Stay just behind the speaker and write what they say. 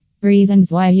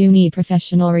Reasons why you need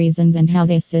professional reasons and how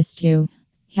they assist you.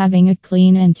 Having a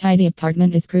clean and tidy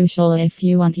apartment is crucial if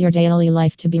you want your daily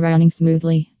life to be running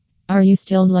smoothly. Are you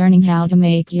still learning how to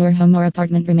make your home or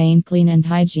apartment remain clean and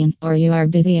hygiene, or you are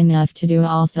busy enough to do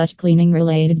all such cleaning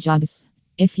related jobs?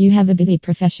 If you have a busy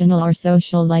professional or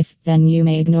social life, then you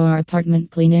may ignore apartment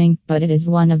cleaning, but it is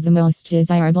one of the most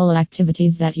desirable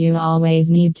activities that you always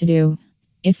need to do.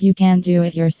 If you can't do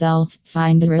it yourself,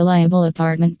 find a reliable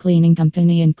apartment cleaning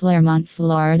company in Claremont,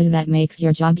 Florida that makes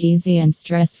your job easy and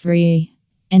stress-free.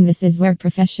 And this is where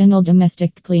Professional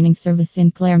Domestic Cleaning Service in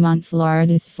Claremont,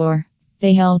 Florida is for.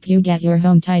 They help you get your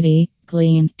home tidy,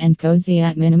 clean, and cozy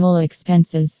at minimal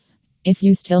expenses. If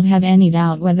you still have any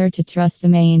doubt whether to trust the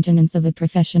maintenance of a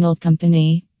professional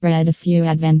company, read a few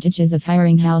advantages of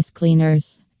hiring house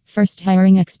cleaners. First,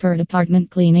 hiring expert apartment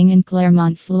cleaning in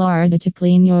Claremont, Florida to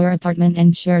clean your apartment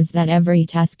ensures that every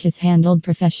task is handled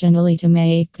professionally to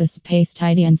make the space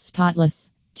tidy and spotless.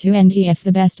 2. And if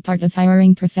the best part of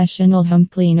hiring professional home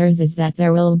cleaners is that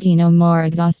there will be no more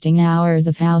exhausting hours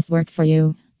of housework for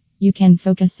you. You can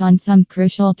focus on some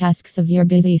crucial tasks of your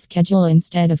busy schedule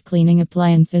instead of cleaning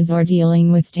appliances or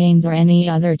dealing with stains or any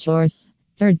other chores.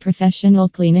 3. Professional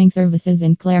cleaning services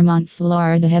in Claremont,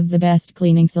 Florida have the best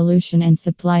cleaning solution and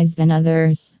supplies than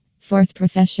others. 4.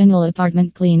 Professional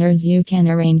apartment cleaners, you can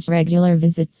arrange regular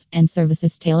visits and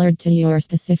services tailored to your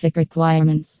specific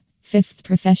requirements. 5.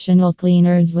 Professional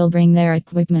cleaners will bring their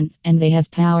equipment, and they have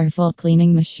powerful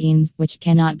cleaning machines, which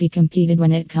cannot be competed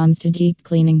when it comes to deep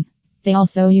cleaning. They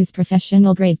also use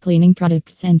professional grade cleaning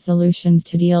products and solutions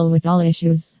to deal with all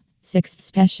issues. 6.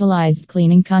 Specialized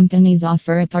cleaning companies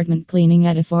offer apartment cleaning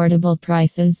at affordable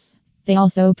prices. They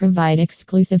also provide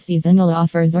exclusive seasonal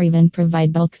offers or even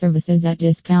provide bulk services at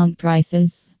discount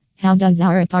prices. How does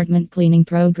our apartment cleaning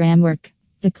program work?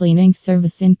 The cleaning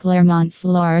service in Claremont,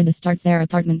 Florida starts their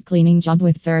apartment cleaning job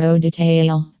with thorough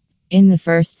detail. In the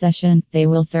first session, they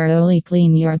will thoroughly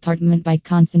clean your apartment by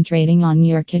concentrating on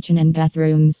your kitchen and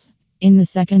bathrooms. In the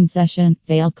second session,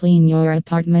 they'll clean your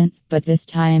apartment, but this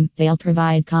time, they'll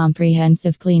provide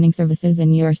comprehensive cleaning services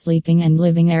in your sleeping and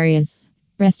living areas.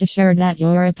 Rest assured that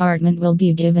your apartment will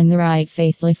be given the right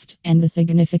facelift, and the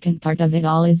significant part of it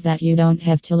all is that you don't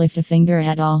have to lift a finger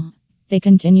at all. They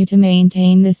continue to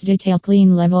maintain this detail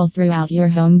clean level throughout your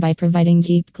home by providing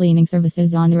deep cleaning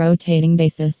services on a rotating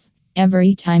basis.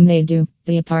 Every time they do,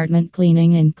 the apartment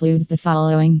cleaning includes the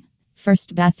following.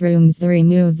 First, bathrooms. They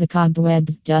remove the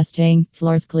cobwebs, dusting,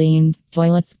 floors cleaned,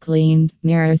 toilets cleaned,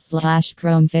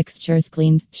 mirrors/chrome fixtures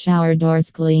cleaned, shower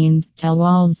doors cleaned, tile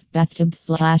walls,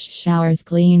 bathtub/showers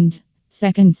cleaned.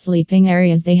 Second, sleeping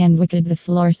areas. They hand wicked the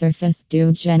floor surface,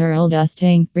 do general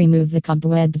dusting, remove the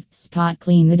cobwebs, spot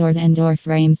clean the doors and door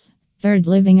frames. Third,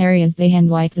 living areas. They hand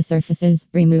wipe the surfaces,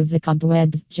 remove the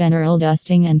cobwebs, general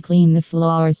dusting and clean the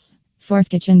floors. Fourth,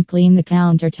 kitchen. Clean the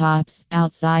countertops,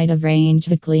 outside of range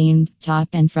hood cleaned, top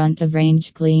and front of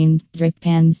range cleaned, drip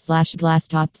pans/glass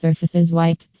top surfaces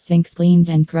wiped, sinks cleaned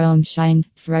and chrome shined,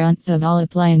 fronts of all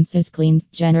appliances cleaned,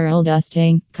 general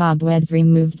dusting, cobwebs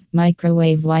removed,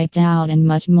 microwave wiped out and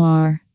much more.